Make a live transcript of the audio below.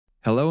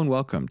Hello and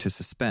welcome to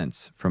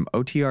Suspense from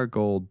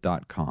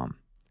OTRGold.com.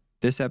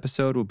 This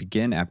episode will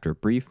begin after a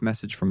brief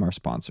message from our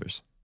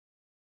sponsors.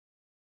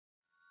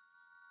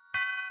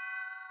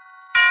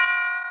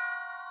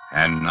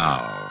 And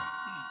now,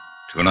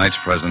 tonight's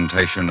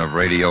presentation of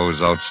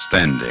radio's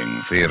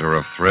outstanding theater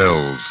of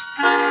thrills,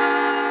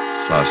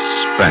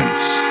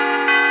 Suspense.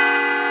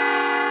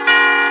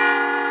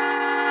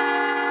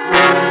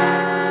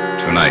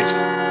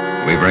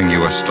 Tonight, we bring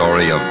you a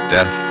story of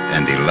death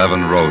and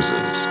 11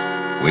 roses.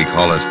 We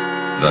call it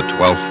The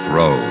 12th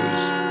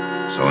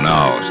Rose. So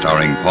now,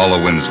 starring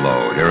Paula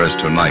Winslow, here is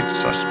tonight's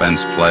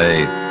suspense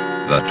play,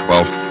 The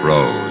 12th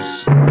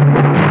Rose.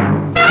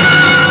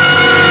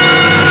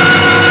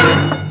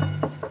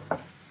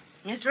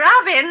 Miss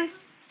Robbins?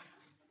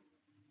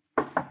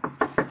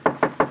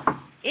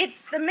 It's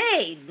the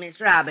maid, Miss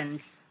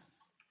Robbins.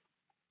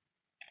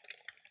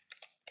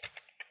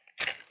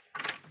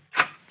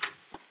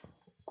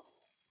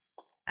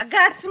 I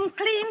got some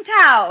clean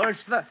towels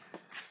for...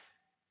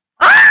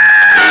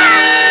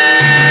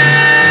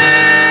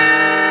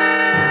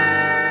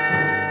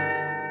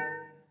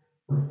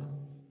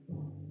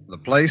 The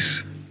place,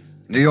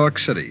 New York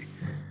City.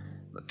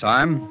 The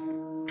time,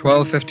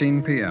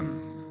 12:15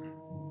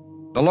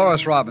 p.m.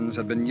 Dolores Robbins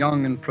had been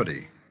young and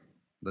pretty.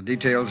 The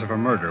details of her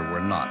murder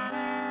were not.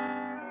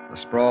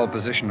 The sprawled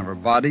position of her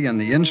body and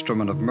the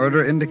instrument of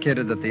murder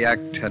indicated that the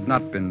act had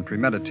not been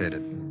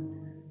premeditated.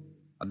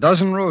 A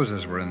dozen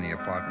roses were in the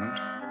apartment,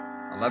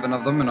 11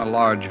 of them in a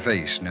large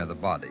vase near the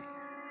body.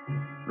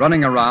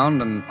 Running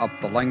around and up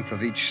the length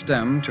of each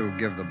stem to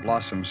give the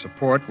blossom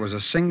support was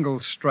a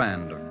single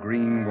strand of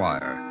green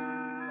wire.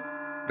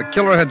 The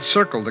killer had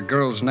circled the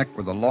girl's neck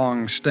with a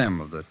long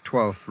stem of the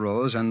 12th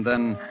rose and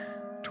then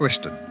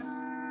twisted.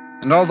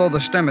 And although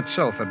the stem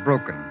itself had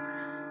broken,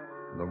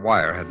 the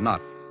wire had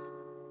not.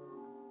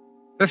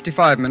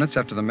 55 minutes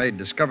after the maid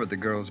discovered the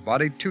girl's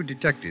body, two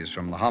detectives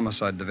from the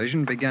homicide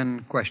division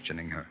began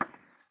questioning her.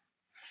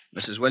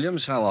 Mrs.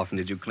 Williams, how often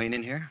did you clean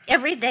in here?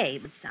 Every day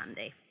but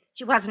Sunday.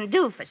 She wasn't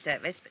due for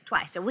service but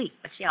twice a week,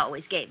 but she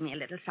always gave me a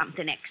little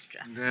something extra.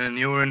 Then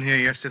you were in here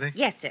yesterday?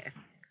 Yes, sir.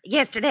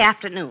 Yesterday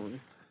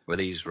afternoon. Were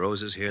these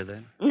roses here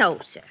then? No,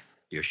 sir.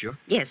 You're sure?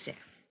 Yes, sir.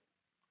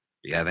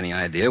 Do you have any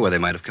idea where they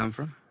might have come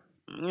from?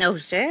 No,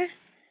 sir.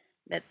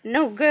 But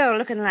no girl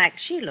looking like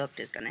she looked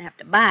is going to have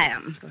to buy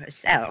 'em for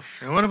herself.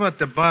 And what about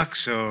the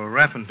box or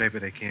wrapping paper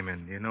they came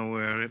in? Do you know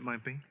where it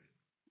might be?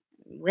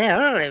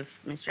 Well, if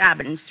Miss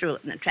Robbins threw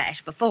it in the trash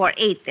before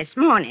 8 this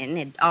morning,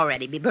 it'd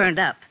already be burned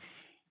up.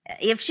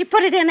 If she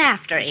put it in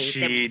after 8...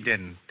 She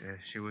didn't.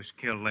 She was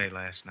killed late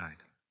last night.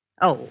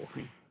 Oh.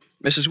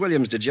 Mrs.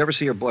 Williams, did you ever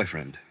see her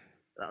boyfriend?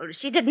 Well,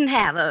 she didn't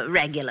have a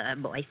regular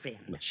boyfriend.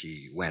 But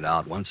she went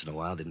out once in a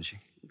while, didn't she?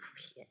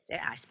 Yes, sir.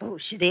 I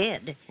suppose she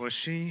did. Was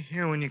she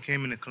here when you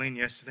came in to clean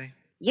yesterday?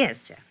 Yes,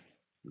 sir.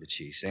 Did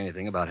she say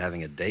anything about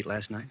having a date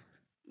last night?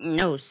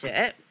 No,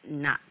 sir.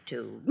 Not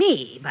to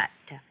me, but...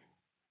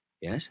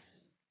 Yes?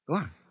 Go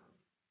on.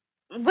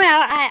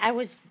 Well, I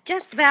was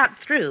just about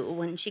through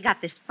when she got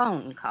this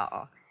phone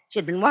call.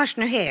 She'd been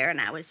washing her hair, and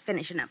I was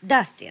finishing up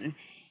dusting.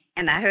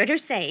 And I heard her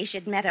say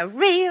she'd met a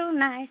real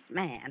nice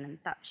man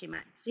and thought she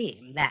might see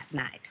him that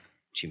night.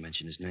 Did she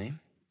mention his name?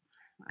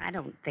 I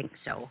don't think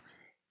so.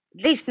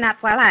 At least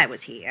not while I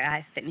was here.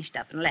 I finished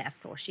up and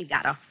left before she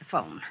got off the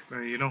phone.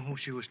 You know who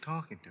she was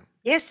talking to?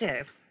 Yes,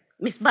 sir.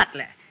 Miss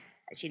Butler.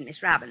 She and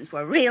Miss Robbins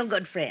were real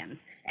good friends.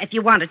 If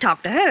you want to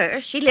talk to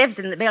her, she lives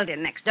in the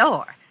building next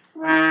door.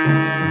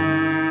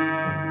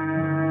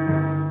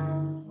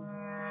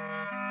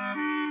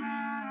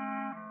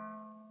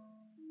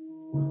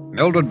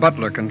 Mildred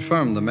Butler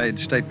confirmed the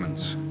maid's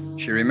statements.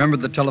 She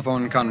remembered the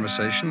telephone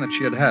conversation that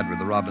she had had with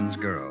the Robbins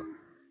girl.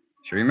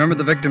 She remembered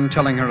the victim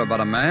telling her about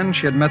a man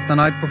she had met the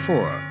night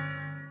before.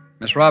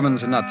 Miss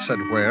Robbins had not said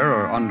where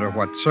or under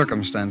what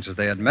circumstances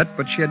they had met,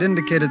 but she had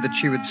indicated that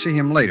she would see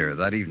him later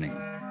that evening.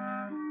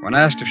 When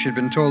asked if she'd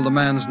been told the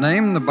man's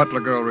name, the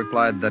Butler girl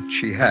replied that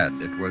she had.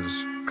 It was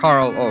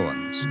Carl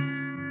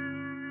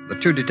Owens. The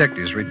two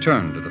detectives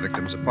returned to the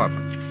victim's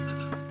apartment.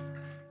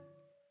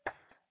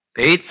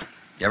 Pete,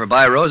 you ever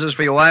buy roses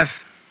for your wife?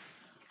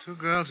 2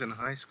 girls in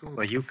high school?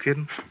 Are you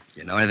kidding?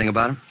 You know anything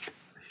about them?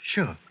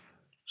 Sure.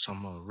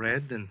 Some are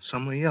red and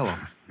some are yellow.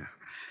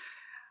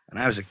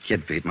 When I was a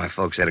kid, Pete, my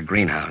folks had a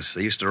greenhouse.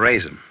 They used to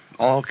raise them.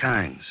 All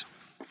kinds.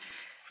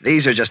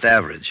 These are just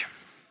average.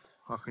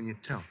 How can you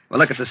tell? Well,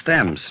 look at the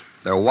stems.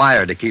 They're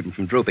wired to keep them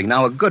from drooping.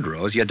 Now, a good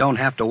rose, you don't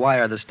have to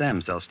wire the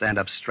stems. They'll stand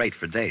up straight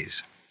for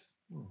days.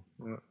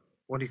 Well,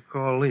 what do you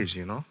call these,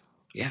 you know?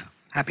 Yeah,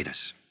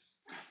 happiness.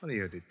 What are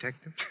you, a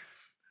detective?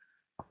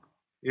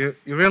 You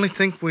really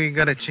think we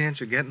got a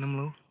chance of getting them,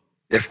 Lou?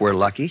 If we're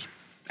lucky,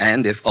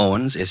 and if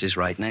Owens is his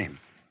right name.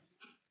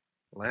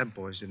 Lab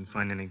boys didn't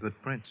find any good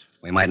prints.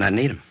 We might not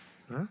need them.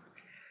 Huh?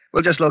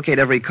 We'll just locate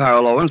every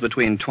Carl Owens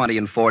between 20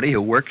 and 40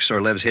 who works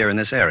or lives here in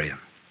this area.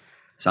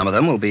 Some of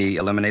them will be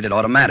eliminated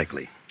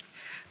automatically.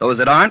 Those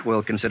that aren't,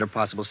 we'll consider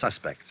possible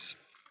suspects.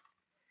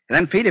 And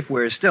then, Pete, if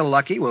we're still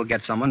lucky, we'll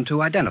get someone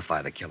to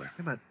identify the killer.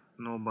 Yeah, but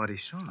nobody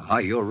saw him. Oh,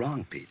 you're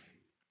wrong, Pete.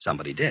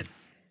 Somebody did.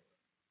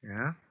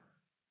 Yeah?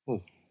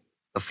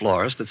 The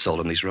florist that sold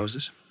him these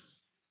roses.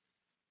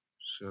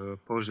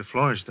 Suppose the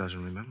florist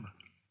doesn't remember.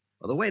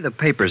 Well, the way the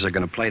papers are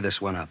going to play this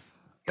one up,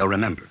 he'll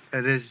remember.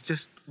 There's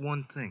just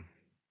one thing.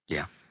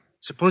 Yeah?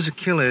 Suppose the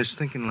killer is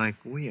thinking like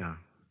we are.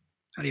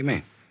 How do you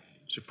mean?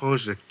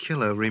 Suppose the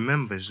killer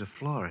remembers the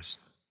florist.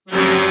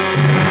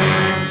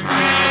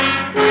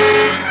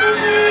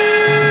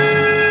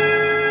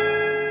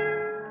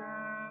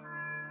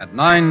 At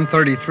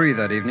 9:33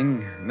 that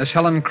evening, Miss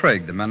Helen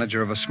Craig, the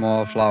manager of a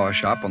small flower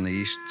shop on the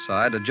east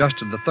side,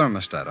 adjusted the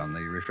thermostat on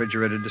the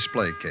refrigerated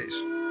display case.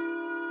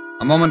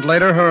 A moment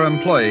later, her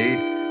employee,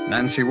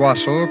 Nancy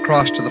Wassel,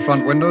 crossed to the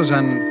front windows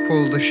and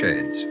pulled the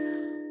shades.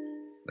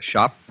 The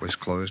shop was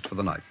closed for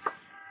the night.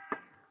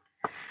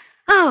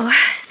 Oh,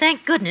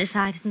 thank goodness.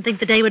 I didn't think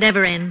the day would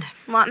ever end.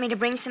 Want me to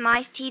bring some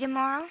iced tea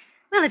tomorrow?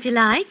 Well, if you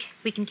like,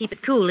 we can keep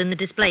it cool in the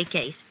display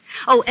case.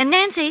 Oh, and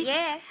Nancy.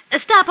 Yes.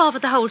 Stop off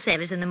at the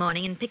wholesalers in the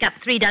morning and pick up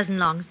 3 dozen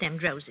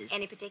long-stemmed roses.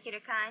 Any particular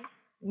kind?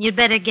 You'd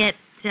better get,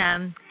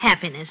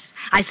 Happiness.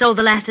 I sold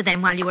the last of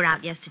them while you were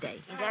out yesterday.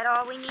 Is that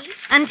all we need?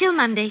 Until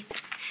Monday.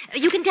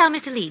 You can tell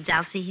Mr. Leeds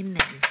I'll see him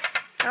then.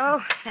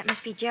 Oh, that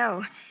must be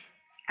Joe.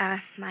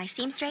 My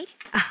seam straight?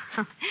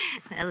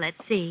 Well,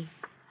 let's see.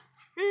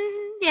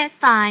 Yes,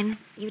 fine.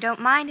 You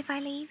don't mind if I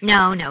leave?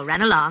 No,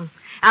 run along.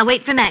 I'll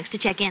wait for Max to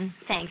check in.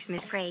 Thanks,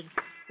 Miss Craig.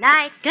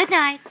 Night. Good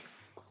night.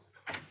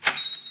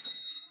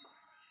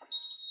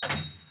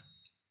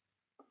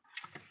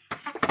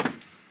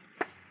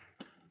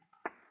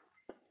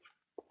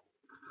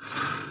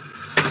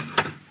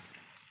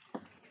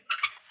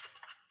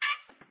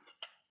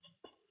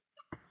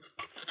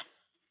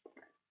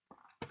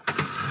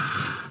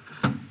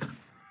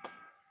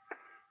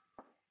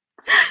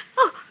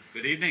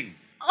 Good evening.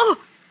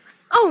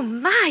 Oh,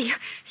 my.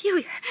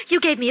 You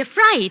gave me a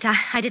fright.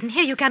 I didn't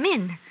hear you come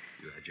in.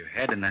 You had your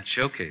head in that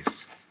showcase.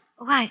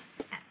 Why,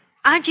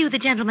 aren't you the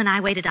gentleman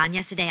I waited on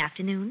yesterday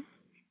afternoon?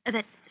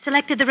 That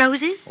selected the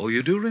roses? Oh,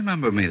 you do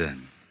remember me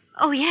then?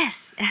 Oh, yes.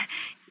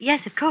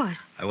 Yes, of course.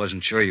 I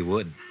wasn't sure you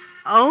would.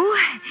 Oh,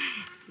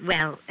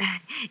 well,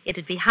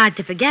 it'd be hard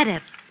to forget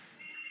it.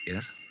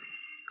 Yes?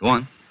 Go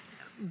on.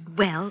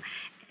 Well,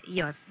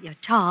 you're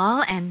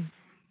tall and...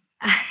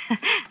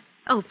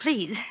 Oh,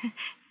 please.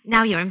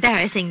 Now you're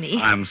embarrassing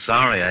me. I'm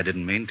sorry. I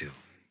didn't mean to.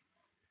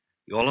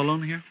 You all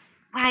alone here?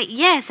 Why,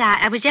 yes,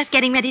 I was just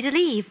getting ready to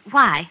leave.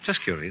 Why?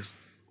 Just curious.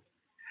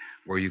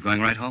 Were you going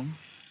right home?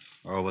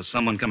 Or was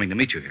someone coming to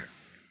meet you here?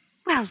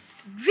 Well,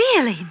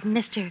 really,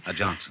 Mr...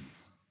 Johnson.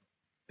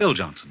 Bill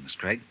Johnson, Miss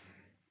Craig.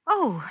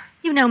 Oh,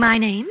 you know my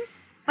name?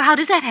 Well, how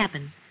does that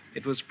happen?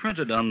 It was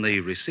printed on the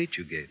receipt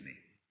you gave me.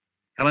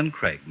 Helen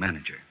Craig,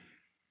 manager.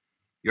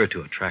 You're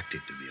too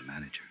attractive to be a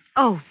manager.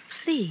 Oh,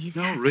 please.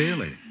 No,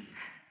 really.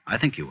 I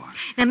think you are.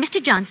 Now,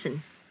 Mr.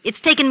 Johnson, it's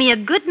taken me a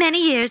good many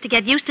years to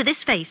get used to this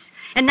face.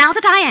 And now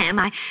that I am,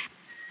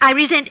 I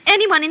resent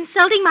anyone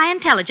insulting my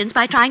intelligence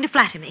by trying to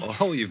flatter me.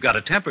 Oh, you've got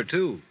a temper,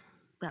 too.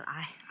 Well,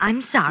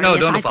 I'm sorry. No,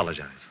 don't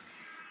apologize.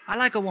 I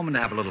like a woman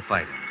to have a little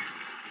fight in her.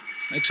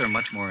 Makes her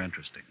much more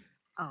interesting.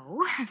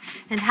 Oh,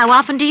 and how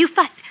often do you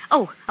fight?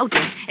 Oh,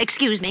 dear.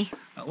 Excuse me.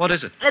 What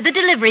is it? The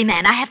delivery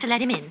man. I have to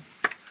let him in.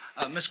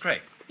 Miss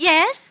Craig.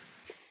 Yes?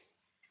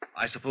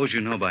 I suppose you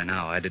know by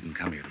now I didn't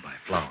come here to buy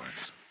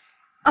flowers.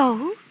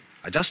 Oh?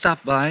 I just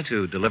stopped by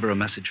to deliver a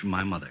message from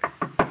my mother.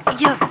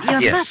 Your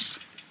Yes.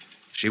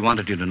 She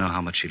wanted you to know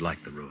how much she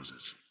liked the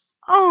roses.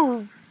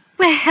 Oh,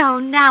 well,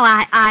 now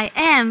I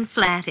am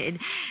flattered.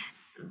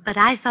 But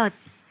I thought...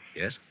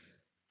 Yes?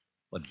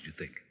 What did you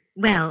think?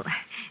 Well,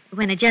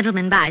 when a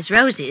gentleman buys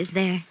roses,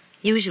 they're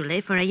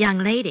usually for a young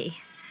lady.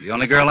 The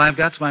only girl I've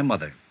got's my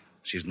mother.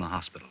 She's in the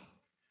hospital.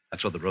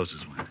 That's where the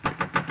roses went.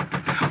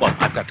 Well,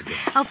 I've got to go.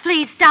 Oh,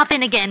 please stop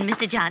in again,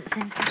 Mr.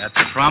 Johnson.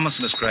 That's a promise,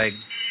 Miss Craig.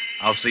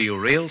 I'll see you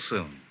real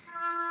soon.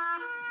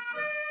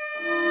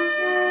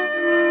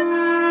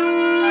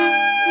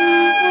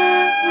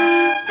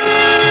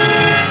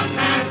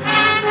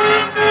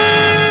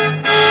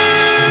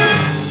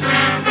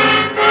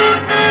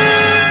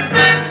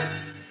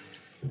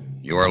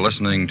 You are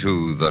listening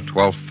to The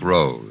 12th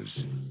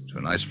Rose,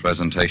 tonight's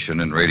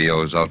presentation in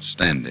radio's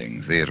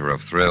outstanding theater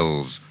of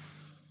thrills,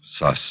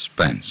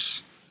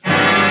 Suspense.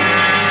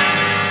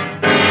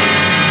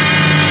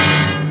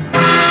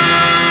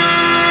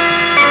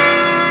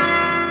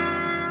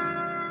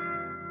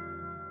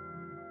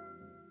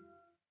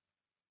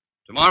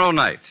 Tomorrow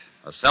night,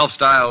 a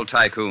self-styled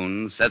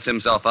tycoon sets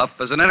himself up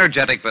as an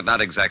energetic but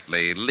not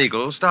exactly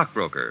legal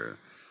stockbroker.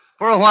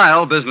 For a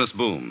while, business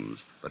booms.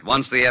 But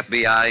once the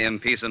FBI in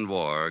peace and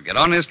war get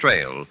on his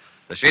trail,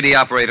 the shady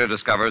operator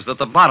discovers that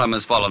the bottom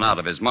has fallen out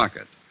of his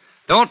market.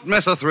 Don't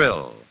miss a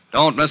thrill.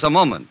 Don't miss a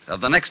moment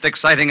of the next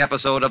exciting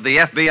episode of the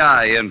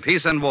FBI in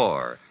peace and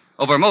war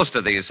over most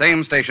of these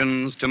same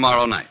stations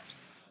tomorrow night.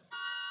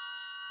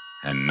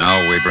 And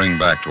now we bring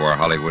back to our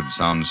Hollywood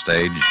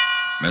soundstage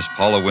Miss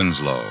Paula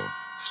Winslow,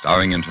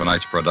 starring in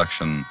tonight's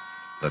production,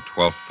 The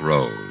 12th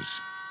Rose,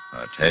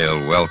 a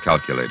tale well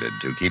calculated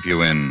to keep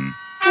you in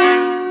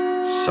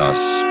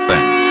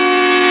suspense.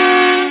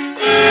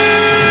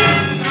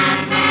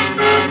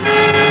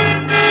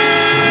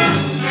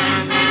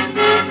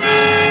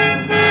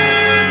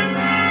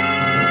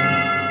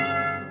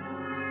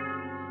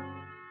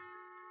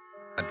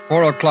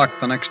 4 o'clock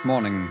the next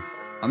morning,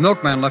 a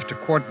milkman left a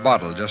quart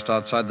bottle just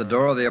outside the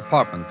door of the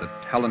apartment that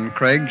Helen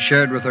Craig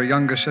shared with her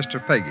younger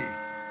sister, Peggy.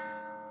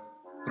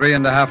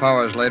 3.5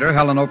 hours later,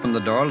 Helen opened the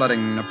door,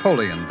 letting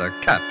Napoleon, their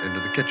cat, into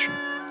the kitchen.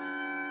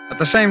 At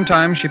the same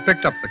time, she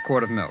picked up the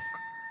quart of milk.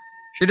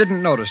 She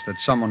didn't notice that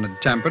someone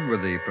had tampered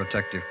with the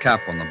protective cap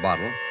on the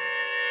bottle,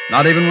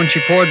 not even when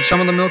she poured some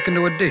of the milk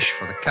into a dish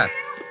for the cat.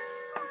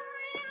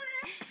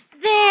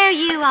 There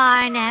you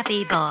are,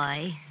 nappy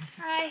boy.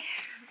 Hi.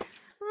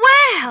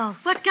 Well,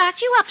 what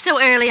got you up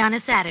so early on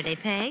a Saturday,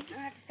 Peg?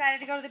 I decided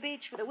to go to the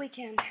beach for the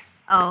weekend.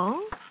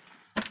 Oh?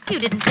 You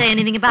didn't say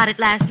anything about it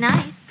last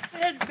night. I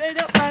had made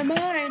up my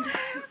mind.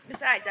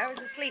 Besides, I was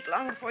asleep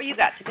long before you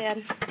got to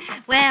bed.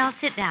 Well,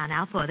 sit down.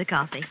 I'll pour the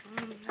coffee.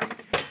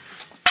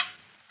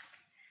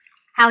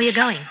 How are you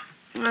going?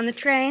 On the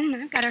train.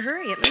 I've got to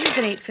hurry. It leaves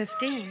at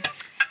 8:15.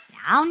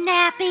 Now,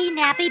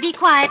 Nappy, be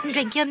quiet and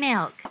drink your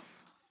milk.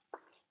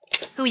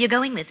 Who are you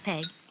going with,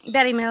 Peg?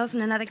 Betty Mills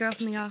and another girl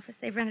from the office.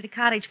 They've rented a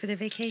cottage for their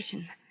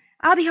vacation.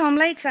 I'll be home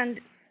late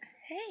Sunday.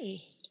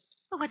 Hey.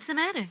 Well, what's the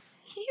matter?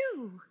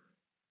 You.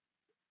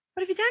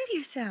 What have you done to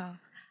yourself?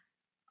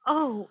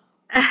 Oh,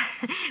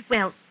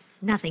 well,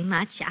 nothing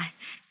much.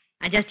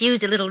 I just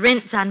used a little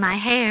rinse on my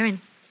hair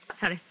and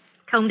sort of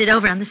combed it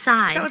over on the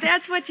side. So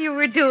that's what you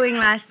were doing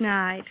last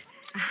night.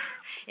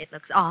 It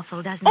looks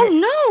awful, doesn't Oh, it?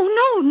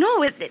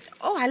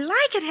 no. I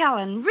like it,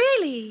 Helen.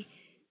 Really.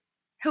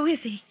 Who is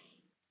he?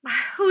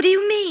 Who do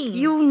you mean?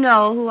 You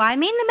know who I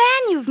mean. The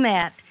man you've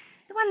met.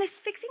 The one that's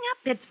fixing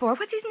up bits for.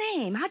 What's his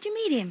name? How'd you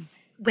meet him?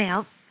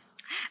 Well,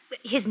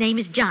 his name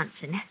is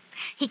Johnson.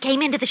 He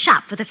came into the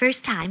shop for the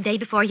first time day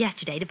before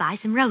yesterday to buy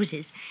some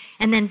roses.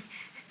 And then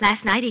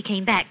last night he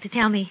came back to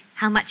tell me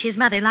how much his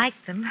mother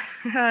liked them.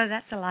 Oh,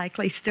 that's a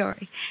likely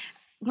story.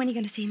 When are you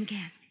going to see him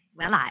again?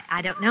 Well,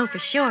 I don't know for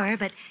sure,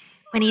 but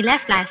when he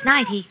left last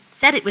night, he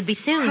said it would be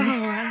soon.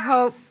 Oh, I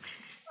hope.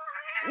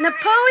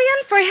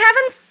 Napoleon, for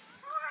heaven's...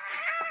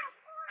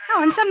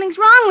 Oh, and something's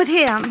wrong with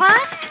him.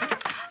 What?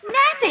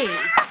 Nappy!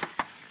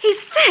 He's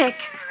sick.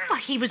 Well,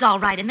 he was all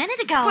right a minute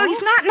ago. Well,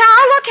 he's not now.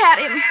 Look at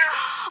him.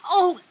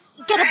 Oh,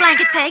 get a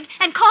blanket, Peg,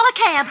 and call a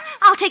cab.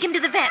 I'll take him to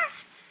the vet's.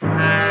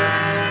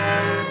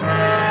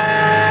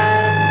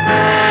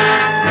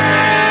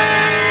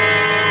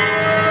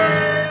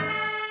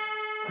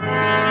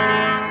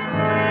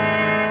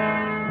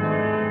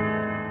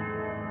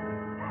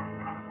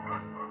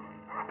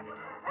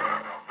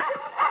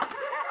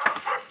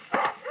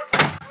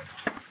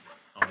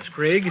 Miss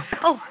Craig?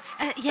 Oh,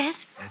 yes?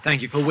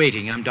 Thank you for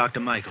waiting. I'm Dr.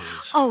 Michaels.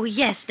 Oh,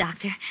 yes,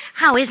 Doctor.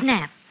 How is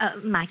Nap,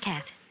 my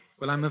cat?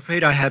 Well, I'm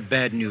afraid I have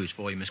bad news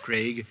for you, Miss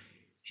Craig.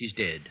 She's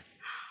dead.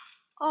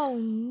 Oh,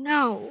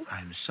 no.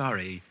 I'm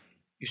sorry.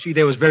 You see,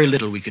 there was very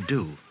little we could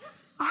do.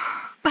 Oh,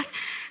 but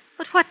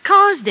what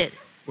caused it?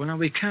 Well, now,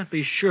 we can't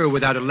be sure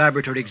without a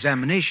laboratory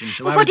examination,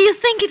 so Well, what do you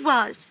think it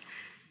was?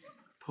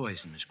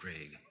 Poison, Miss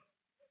Craig.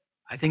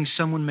 I think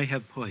someone may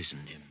have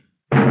poisoned him.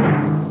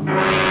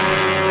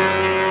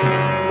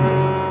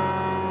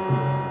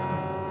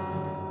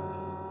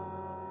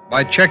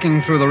 By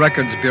checking through the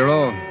Records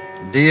Bureau,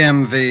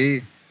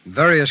 DMV,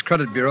 various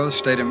credit bureaus,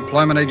 state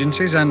employment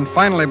agencies, and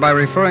finally by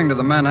referring to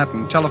the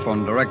Manhattan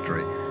telephone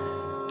directory,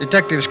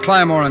 Detectives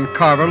Clymore and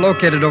Carver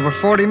located over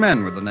 40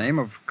 men with the name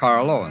of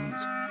Carl Owens.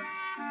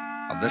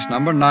 Of this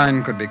number,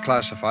 9 could be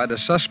classified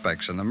as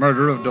suspects in the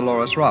murder of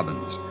Dolores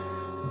Robbins.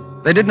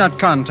 They did not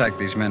contact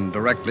these men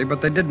directly,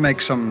 but they did make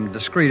some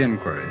discreet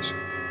inquiries.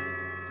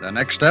 Their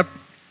next step,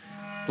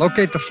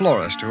 locate the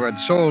florist who had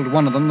sold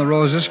one of them the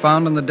roses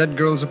found in the dead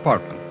girl's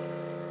apartment.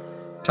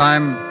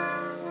 Time,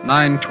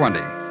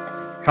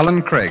 9:20.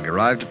 Helen Craig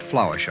arrived at the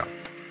flower shop.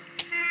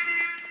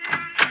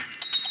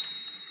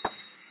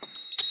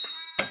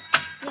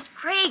 Miss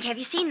Craig, have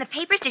you seen the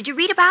papers? Did you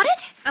read about it?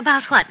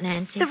 About what,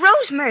 Nancy? The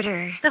Rose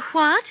murder. The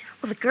what?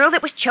 Well, the girl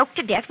that was choked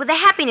to death with a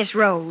happiness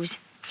rose.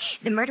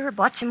 The murderer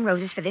bought some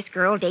roses for this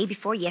girl day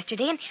before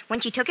yesterday, and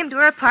when she took him to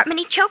her apartment,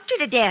 he choked her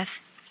to death.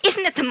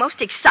 Isn't it the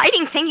most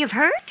exciting thing you've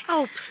heard?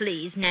 Oh,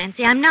 please,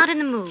 Nancy, I'm not in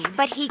the mood.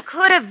 But he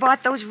could have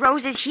bought those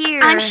roses here.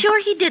 I'm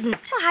sure he didn't.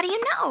 Well, how do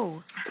you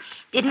know?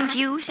 Didn't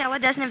you sell a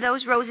dozen of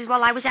those roses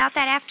while I was out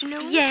that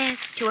afternoon? Yes.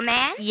 To a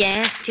man?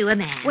 Yes, to a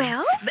man.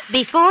 Well?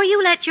 Before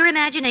you let your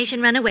imagination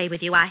run away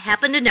with you, I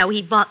happen to know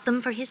he bought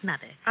them for his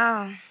mother.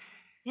 Oh.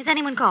 Has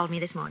anyone called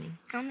me this morning?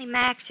 Only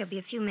Max. He'll be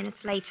a few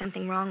minutes late.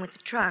 Something wrong with the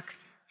truck.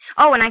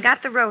 Oh, and I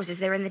got the roses.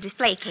 They're in the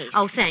display case.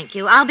 Oh, thank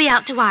you. I'll be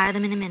out to wire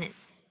them in a minute.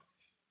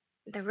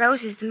 The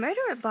roses the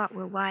murderer bought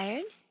were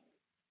wired.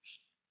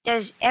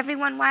 Does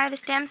everyone wire the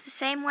stems the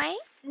same way?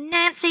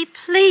 Nancy,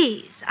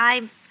 please.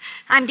 I'm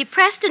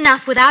depressed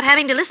enough without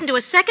having to listen to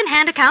a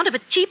second-hand account of a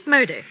cheap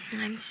murder.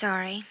 I'm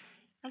sorry.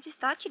 I just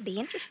thought you'd be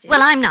interested.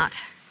 Well, I'm not.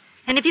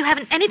 And if you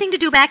haven't anything to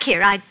do back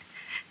here, I'd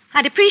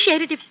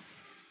appreciate it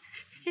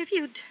if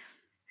you'd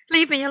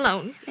leave me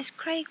alone. Miss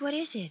Craig, what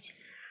is it?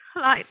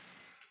 Well,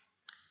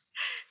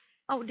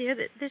 Oh, dear,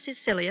 this is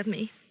silly of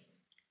me.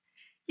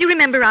 You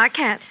remember our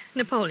cat,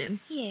 Napoleon?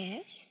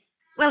 Yes.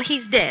 Well,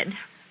 he's dead.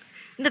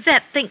 The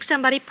vet thinks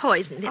somebody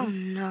poisoned him. Oh,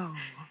 no.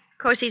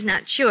 course, he's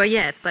not sure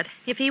yet, but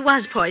if he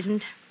was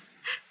poisoned,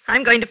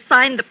 I'm going to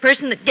find the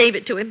person that gave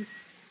it to him.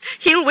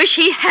 He'll wish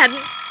he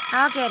hadn't.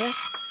 I'll get it.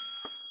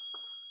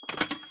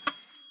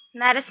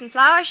 Madison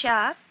Flower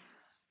Shop.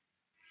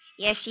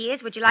 Yes, she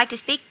is. Would you like to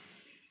speak?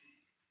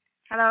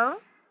 Hello?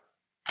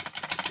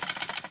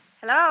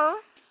 Hello?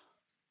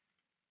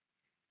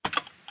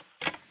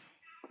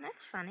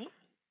 That's funny.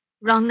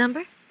 Wrong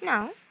number?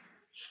 No.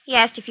 He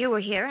asked if you were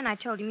here, and I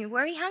told him you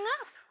were. He hung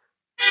up.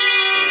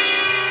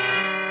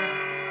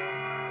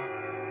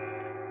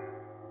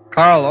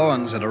 Carl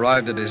Owens had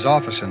arrived at his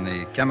office in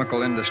the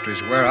chemical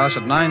industries warehouse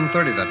at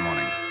 9:30 that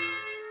morning.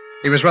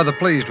 He was rather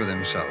pleased with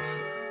himself.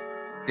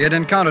 He had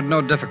encountered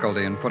no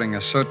difficulty in putting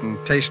a certain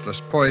tasteless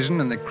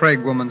poison in the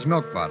Craig woman's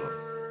milk bottle.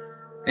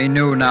 He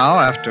knew now,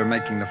 after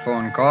making the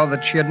phone call,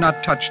 that she had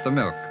not touched the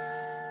milk.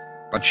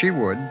 But she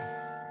would,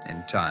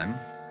 in time.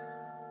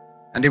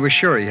 And he was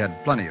sure he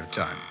had plenty of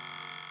time.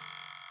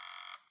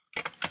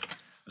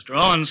 Mr.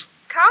 Owens.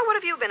 Carl, what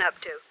have you been up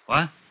to?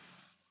 What?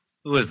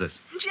 Who is this?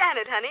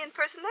 Janet, honey, in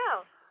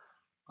personnel.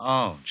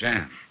 Oh,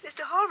 Jan.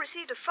 Mr. Hall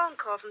received a phone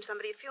call from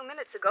somebody a few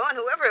minutes ago, and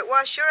whoever it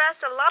was sure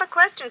asked a lot of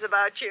questions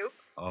about you.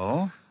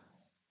 Oh?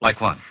 Like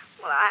what?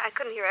 Well, I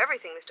couldn't hear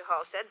everything Mr.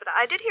 Hall said, but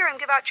I did hear him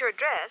give out your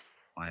address.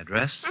 My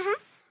address?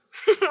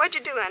 Mm-hmm. What'd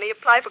you do, honey?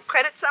 Apply for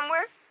credit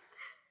somewhere?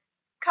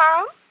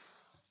 Carl?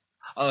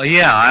 Oh,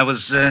 yeah, I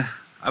was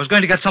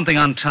going to get something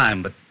on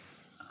time, but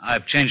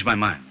I've changed my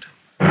mind.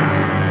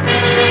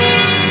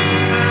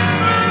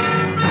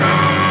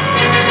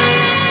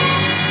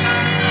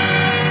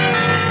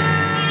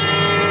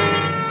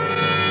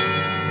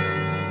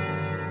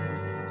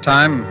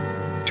 Time,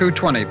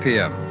 2:20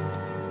 p.m.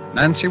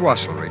 Nancy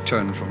Wassell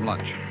returned from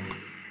lunch.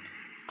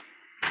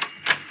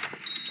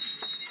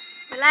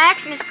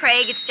 Relax, Miss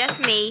Craig. It's just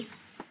me.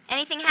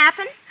 Anything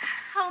happen?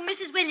 Oh,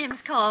 Mrs. Williams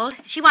called.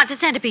 She wants a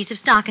centerpiece of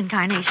stock and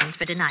carnations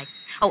for tonight.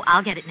 Oh,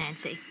 I'll get it,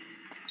 Nancy.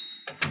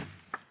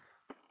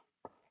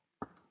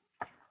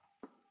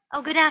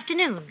 Oh, good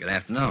afternoon. Good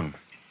afternoon.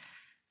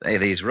 Say,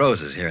 these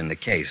roses here in the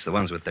case, the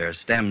ones with their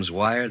stems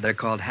wired, they're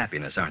called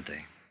Happiness, aren't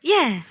they?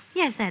 Yes,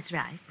 that's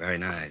right. Very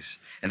nice.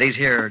 And these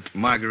here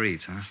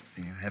marguerites, huh?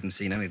 I haven't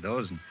seen any of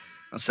those in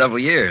several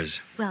years.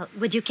 Well,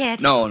 would you care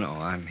to... No,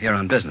 I'm here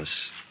on business.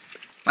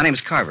 My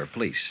name's Carver,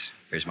 police.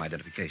 Here's my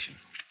identification.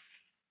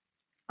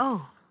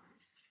 Oh,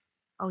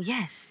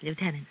 yes,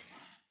 Lieutenant.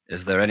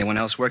 Is there anyone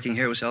else working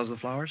here who sells the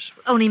flowers?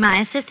 Only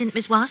my assistant,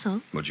 Miss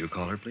Wassell. Would you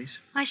call her, please?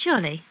 Why,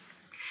 surely.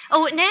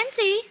 Oh,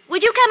 Nancy,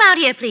 would you come out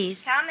here, please?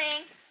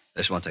 Coming.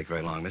 This won't take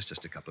very long, miss.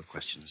 Just a couple of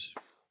questions.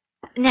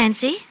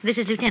 Nancy, this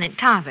is Lieutenant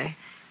Carver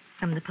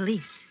from the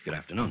police. Good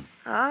afternoon.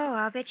 Oh,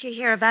 I'll bet you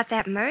hear about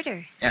that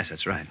murder. Yes,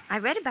 that's right. I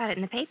read about it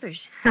in the papers.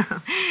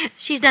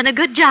 She's done a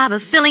good job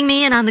of filling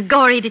me in on the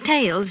gory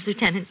details,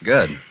 Lieutenant.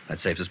 Good. That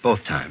saves us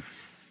both time.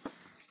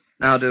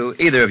 Now, do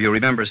either of you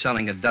remember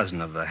selling a dozen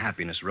of the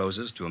Happiness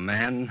roses to a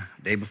man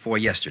day before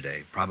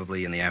yesterday,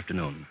 probably in the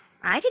afternoon?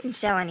 I didn't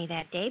sell any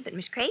that day, but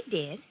Miss Craig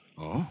did.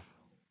 Oh?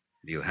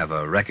 Do you have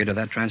a record of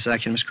that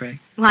transaction, Miss Craig?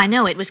 Why,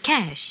 no, it was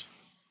cash.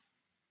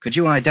 Could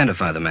you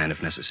identify the man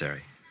if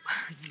necessary?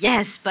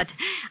 Yes, but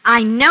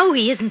I know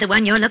he isn't the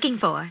one you're looking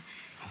for.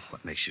 Oh,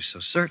 what makes you so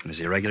certain? Is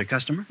he a regular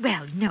customer?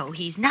 Well, no,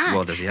 he's not.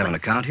 Well, does he have an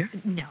account here?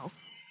 No.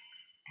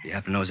 Do you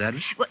happen to know his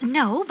address? Well,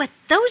 no, but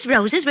those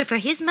roses were for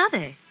his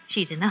mother.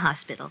 She's in the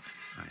hospital.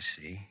 I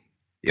see.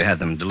 You had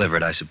them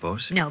delivered, I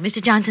suppose? No,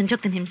 Mr. Johnson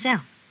took them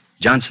himself.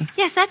 Johnson?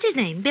 Yes, that's his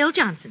name, Bill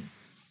Johnson.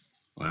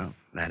 Well,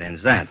 that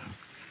ends that.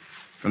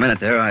 For a minute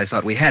there, I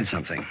thought we had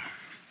something.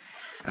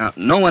 Now,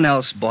 no one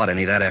else bought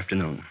any that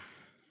afternoon.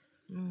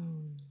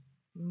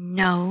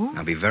 No.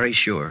 Now, be very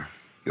sure.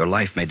 Your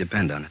life may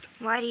depend on it.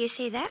 Why do you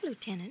say that,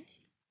 Lieutenant?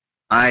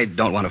 I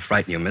don't want to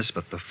frighten you, miss,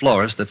 but the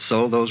florist that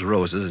sold those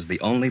roses is the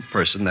only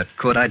person that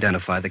could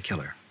identify the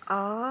killer.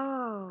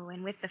 Oh,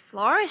 and with the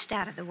florist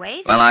out of the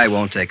way... Well, I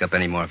won't take up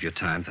any more of your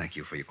time. Thank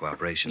you for your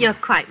cooperation. You're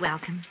quite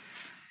welcome.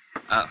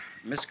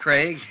 Miss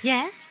Craig?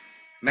 Yes?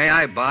 May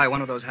I buy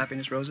one of those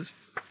Happiness roses?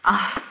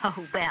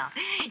 Oh, well,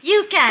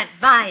 you can't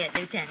buy it,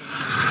 Lieutenant.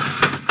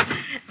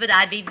 But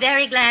I'd be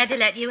very glad to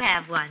let you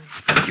have one.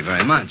 Thank you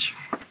very much.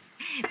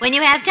 When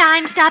you have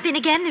time, stop in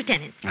again,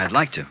 Lieutenant. I'd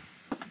like to.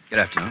 Good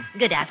afternoon.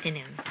 Good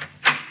afternoon.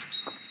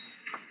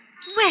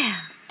 Well,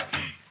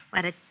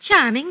 what a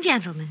charming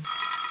gentleman.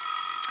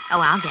 Oh,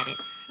 I'll get it.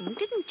 You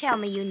didn't tell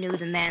me you knew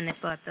the man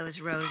that bought those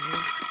roses.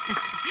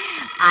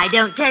 I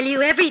don't tell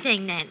you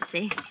everything,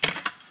 Nancy.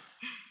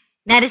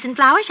 Madison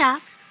Flower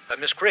Shop.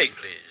 Miss Craig,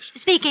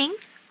 please. Speaking.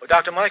 Oh,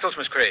 Dr. Michaels,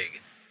 Miss Craig.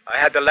 I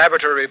had the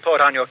laboratory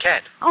report on your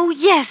cat. Oh,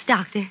 yes,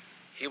 Doctor.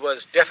 He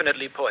was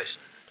definitely poisoned.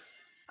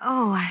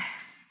 Oh,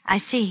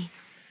 I see.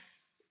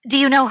 Do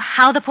you know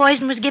how the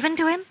poison was given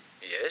to him?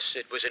 Yes,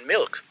 it was in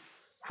milk.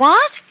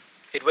 What?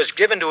 It was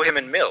given to him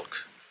in milk.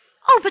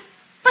 Oh,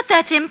 but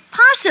that's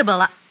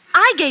impossible.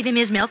 I gave him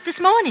his milk this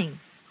morning.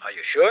 Are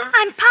you sure?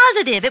 I'm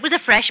positive. It was a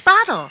fresh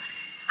bottle.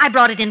 I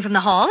brought it in from the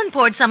hall and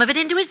poured some of it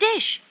into his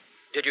dish.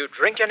 Did you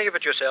drink any of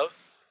it yourself?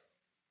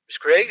 Miss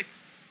Craig?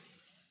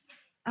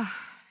 Oh,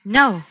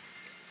 no.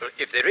 Well,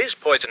 if there is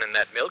poison in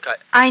that milk,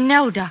 I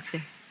know,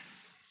 Doctor.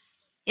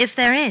 If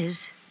there is,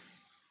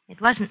 it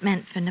wasn't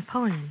meant for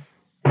Napoleon.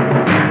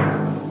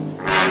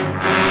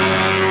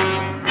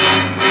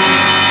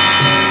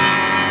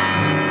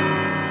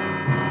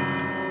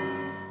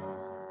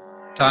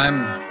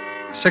 Time,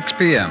 6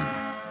 p.m.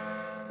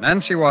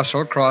 Nancy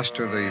Wassell crossed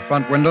to the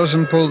front windows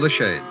and pulled the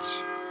shades.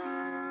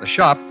 The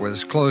shop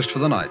was closed for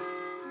the night.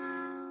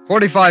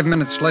 45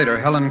 minutes later,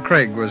 Helen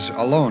Craig was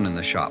alone in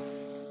the shop.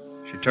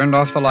 She turned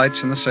off the lights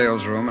in the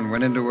sales room and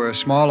went into her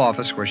small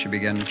office where she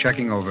began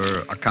checking over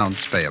accounts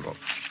payable.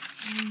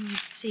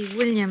 Let's see,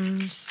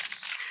 Williams,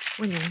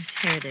 here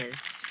it is.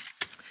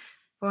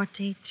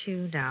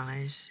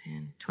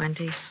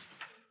 $42.20.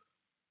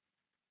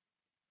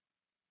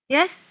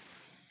 Yes?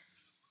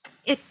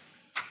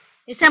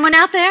 Is someone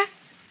out there?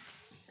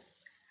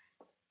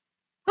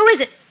 Who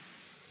is it?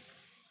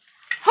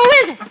 Who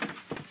is it?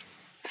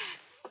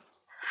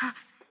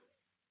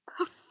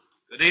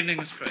 Good evening,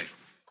 Miss Craig.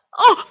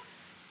 Oh,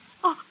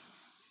 who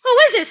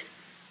is it?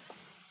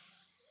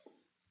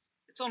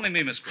 It's only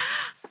me, Miss Craig.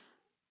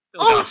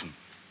 Bill Oh. Johnson.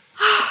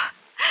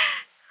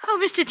 Oh,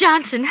 Mr.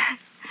 Johnson.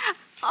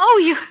 Oh,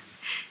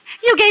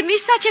 you gave me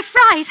such a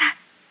fright.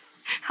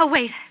 Oh,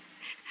 wait,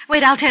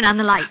 I'll turn on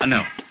the light.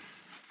 No.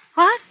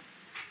 What?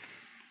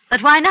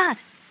 But why not?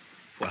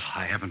 Well,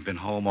 I haven't been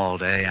home all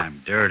day.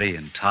 I'm dirty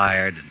and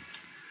tired, and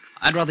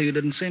I'd rather you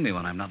didn't see me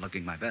when I'm not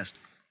looking my best.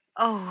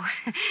 Oh,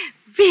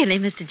 really,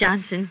 Mr.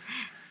 Johnson?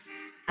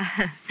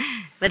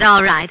 But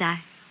all right,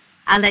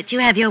 I'll let you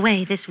have your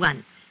way this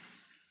once.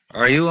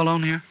 Are you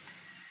alone here?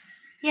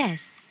 Yes.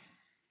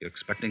 You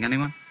expecting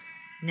anyone?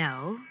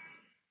 No,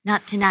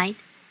 not tonight.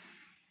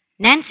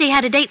 Nancy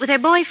had a date with her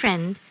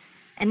boyfriend,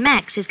 and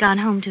Max has gone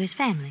home to his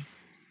family.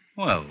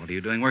 Well, what are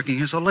you doing working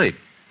here so late?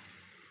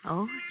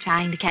 Oh,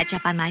 trying to catch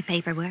up on my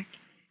paperwork.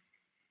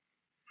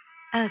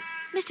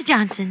 Mr.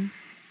 Johnson,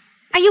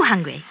 are you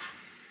hungry?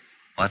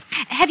 What?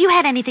 Have you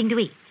had anything to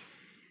eat?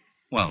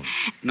 Well,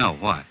 no,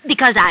 what?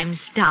 Because I'm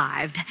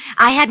starved.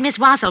 I had Miss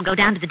Wassell go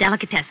down to the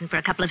delicatessen for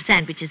a couple of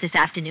sandwiches this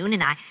afternoon,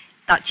 and I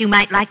thought you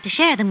might like to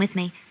share them with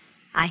me.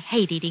 I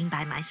hate eating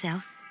by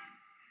myself.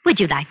 Would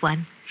you like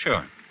one?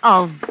 Sure.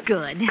 Oh,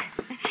 good.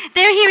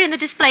 They're here in the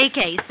display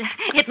case.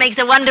 It makes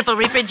a wonderful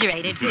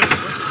refrigerator, too.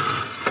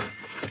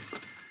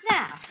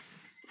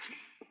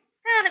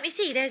 Now, let me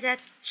see. There's a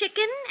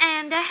chicken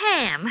and a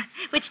ham.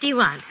 Which do you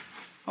want?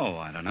 Oh,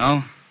 I don't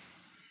know.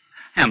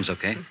 Ham's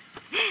okay.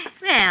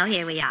 Well,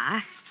 here we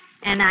are.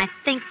 And I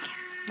think,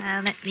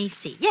 let me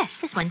see. Yes,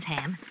 this one's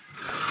ham.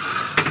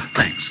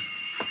 Thanks.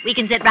 We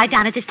can sit right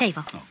down at this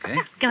table. Okay.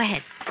 Go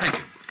ahead. Thank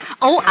you.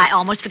 Oh, I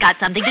almost forgot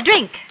something to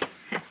drink.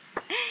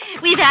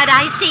 We've had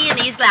iced tea in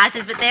these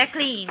glasses, but they're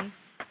clean.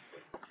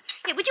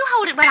 Here, would you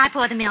hold it while I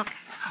pour the milk?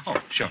 Oh,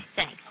 sure.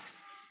 Thanks.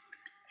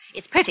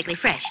 It's perfectly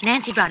fresh.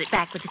 Nancy brought it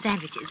back with the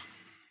sandwiches.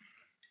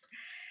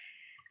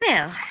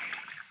 Well,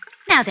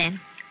 now then.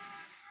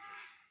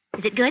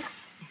 Is it good?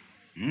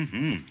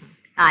 Mm-hmm.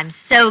 I'm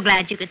so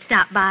glad you could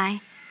stop by.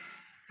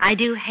 I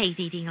do hate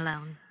eating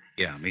alone.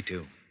 Yeah, me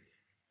too.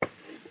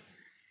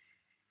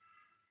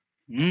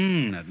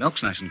 That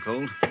milk's nice and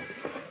cold.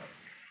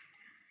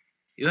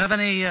 You have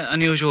any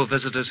unusual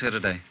visitors here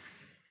today?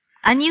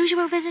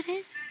 Unusual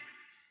visitors?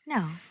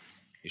 No.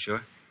 You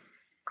sure?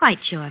 Quite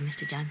sure,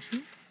 Mr.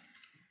 Johnson.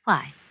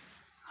 Why?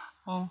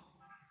 Oh,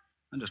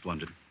 I just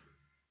wondered.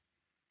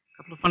 A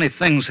couple of funny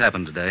things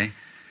happened today.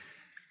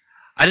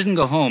 I didn't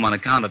go home on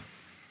account of...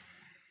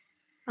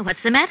 Well,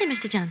 what's the matter,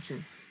 Mr.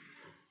 Johnson?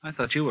 I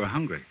thought you were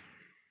hungry.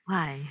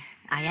 Why,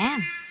 I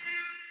am.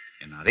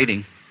 You're not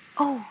eating.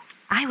 Oh,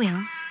 I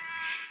will.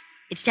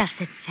 It's just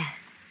that,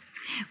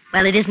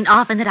 well, it isn't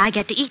often that I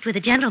get to eat with a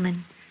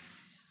gentleman.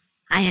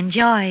 I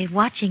enjoy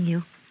watching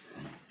you.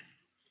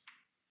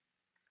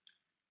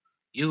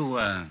 You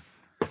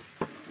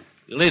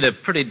lead a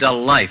pretty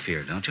dull life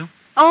here, don't you?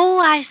 Oh,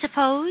 I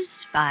suppose,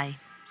 by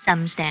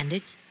some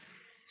standards.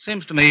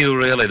 Seems to me you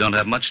really don't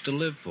have much to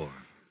live for.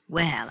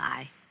 Well,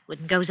 I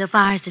wouldn't go so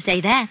far as to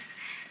say that.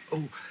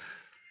 Oh.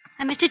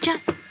 Mr.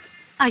 Johnson,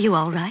 are you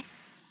all right?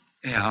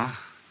 Yeah.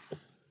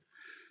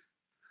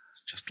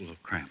 Just a little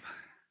cramp.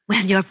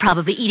 Well, you're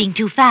probably eating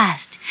too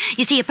fast.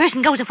 You see, a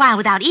person goes a while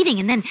without eating,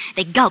 and then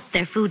they gulp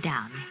their food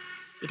down.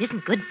 It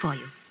isn't good for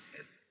you.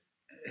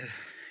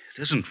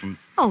 It isn't from...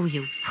 Oh,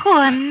 you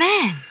poor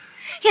man.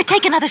 Here,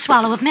 take another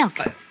swallow of milk.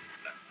 I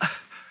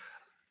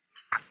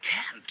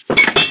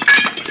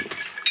can't.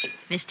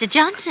 Mr.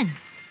 Johnson,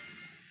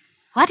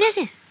 what is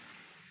it?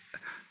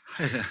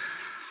 I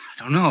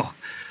don't know.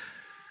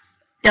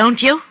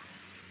 Don't you?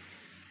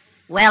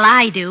 Well,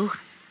 I do.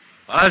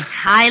 What?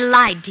 I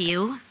lied to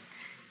you.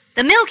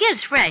 The milk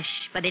is fresh,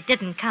 but it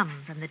didn't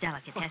come from the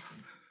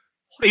delicatessen.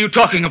 What are you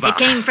talking about?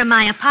 It came from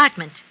my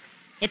apartment.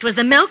 It was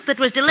the milk that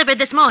was delivered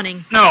this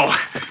morning. No.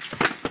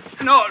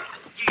 No,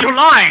 you're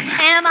lying.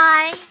 Am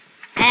I?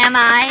 Am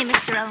I,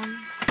 Mr. Owen?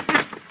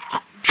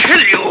 I'll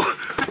kill you.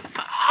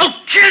 I'll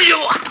kill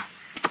you.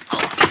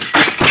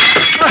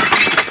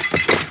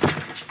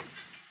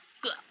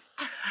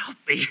 Help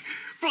me,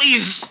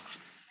 please.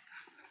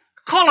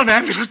 Call an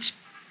ambulance.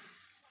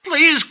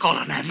 Please call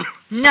an ambulance.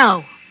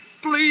 No.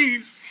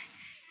 Please.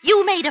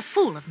 You made a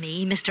fool of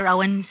me, Mr.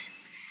 Owens.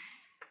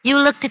 You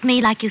looked at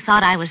me like you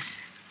thought I was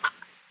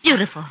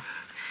beautiful.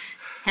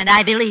 And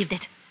I believed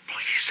it.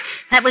 Please.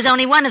 That was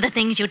only one of the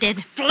things you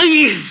did.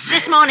 Please.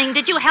 This morning,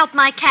 did you help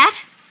my cat?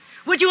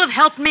 Would you have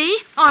helped me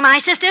or my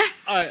sister?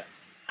 I'm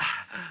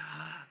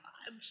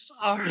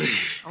sorry.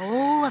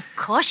 Oh, of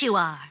course you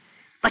are.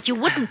 But you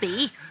wouldn't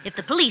be if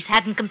the police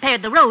hadn't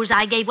compared the rose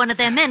I gave one of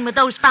their men with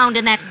those found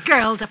in that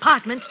girl's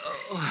apartment.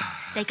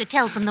 They could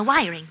tell from the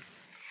wiring.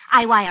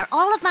 I wire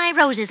all of my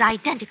roses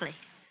identically.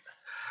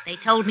 They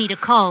told me to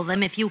call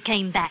them if you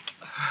came back.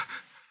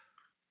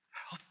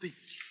 Help me.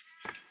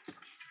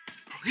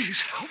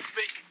 Please help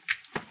me.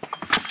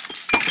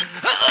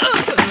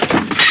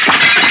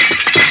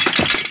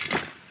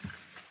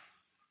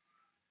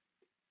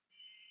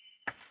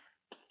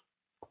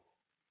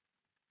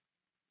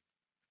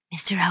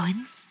 Mr.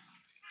 Owens?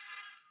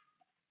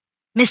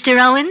 Mr.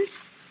 Owens?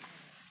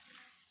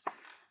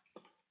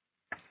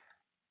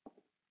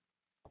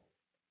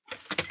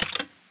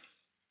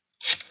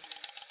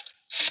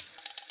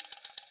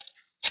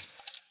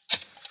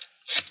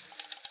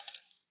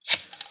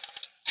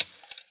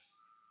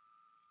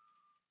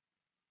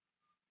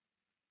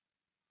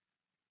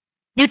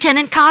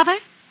 Lieutenant Carver?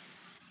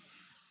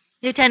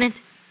 Lieutenant,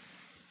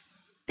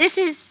 this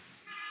is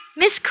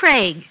Miss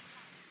Craig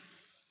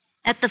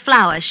at the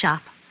flower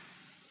shop.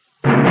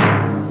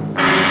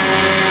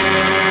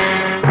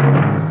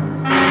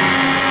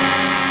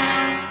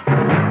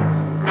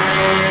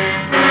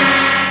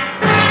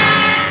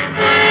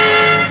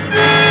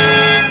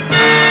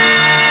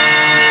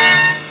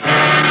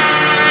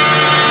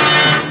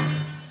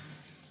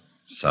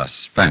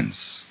 Suspense,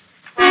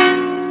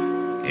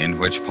 in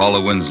which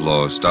Paula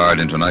Winslow starred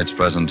in tonight's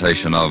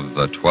presentation of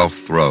The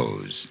 12th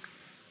Rose.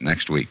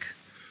 Next week,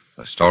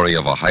 the story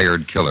of a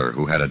hired killer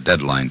who had a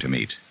deadline to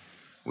meet.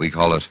 We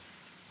call it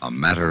A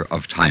Matter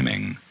of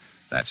Timing.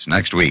 That's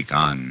next week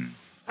on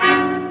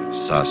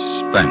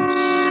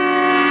Suspense.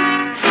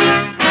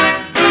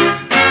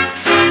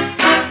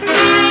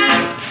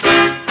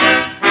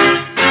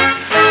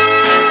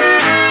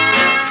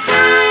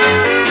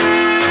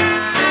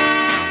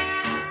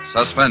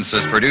 Suspense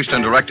is produced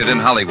and directed in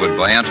Hollywood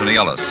by Anthony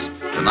Ellis.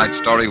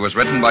 Tonight's story was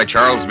written by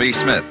Charles B.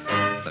 Smith.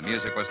 The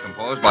music was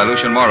composed by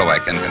Lucien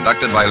Moraweck and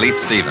conducted by Leith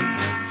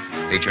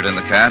Stevens. Featured in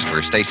the cast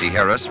were Stacey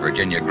Harris,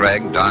 Virginia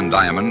Gregg, Don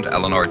Diamond,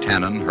 Eleanor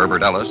Tannen,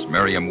 Herbert Ellis,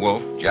 Miriam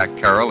Wolfe, Jack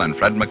Carroll, and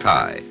Fred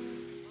Mackay.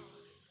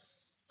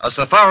 A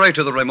safari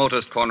to the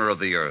remotest corner of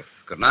the earth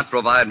could not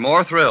provide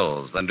more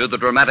thrills than do the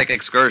dramatic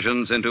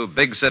excursions into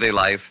big city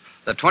life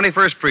that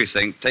 21st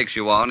Precinct takes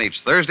you on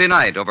each Thursday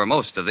night over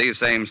most of these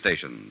same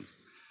stations.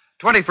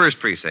 21st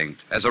Precinct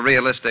has a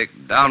realistic,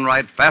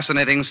 downright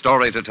fascinating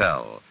story to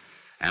tell.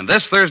 And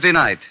this Thursday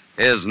night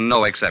is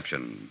no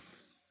exception.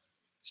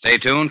 Stay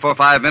tuned for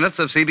 5 minutes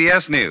of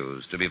CBS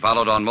News, to be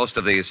followed on most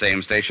of these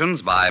same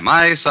stations by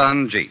My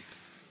Son Jeep.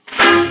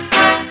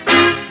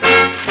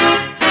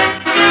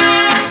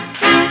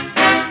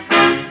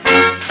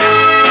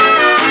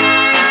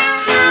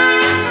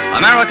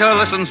 America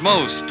listens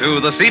most to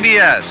the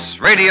CBS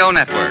Radio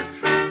Network.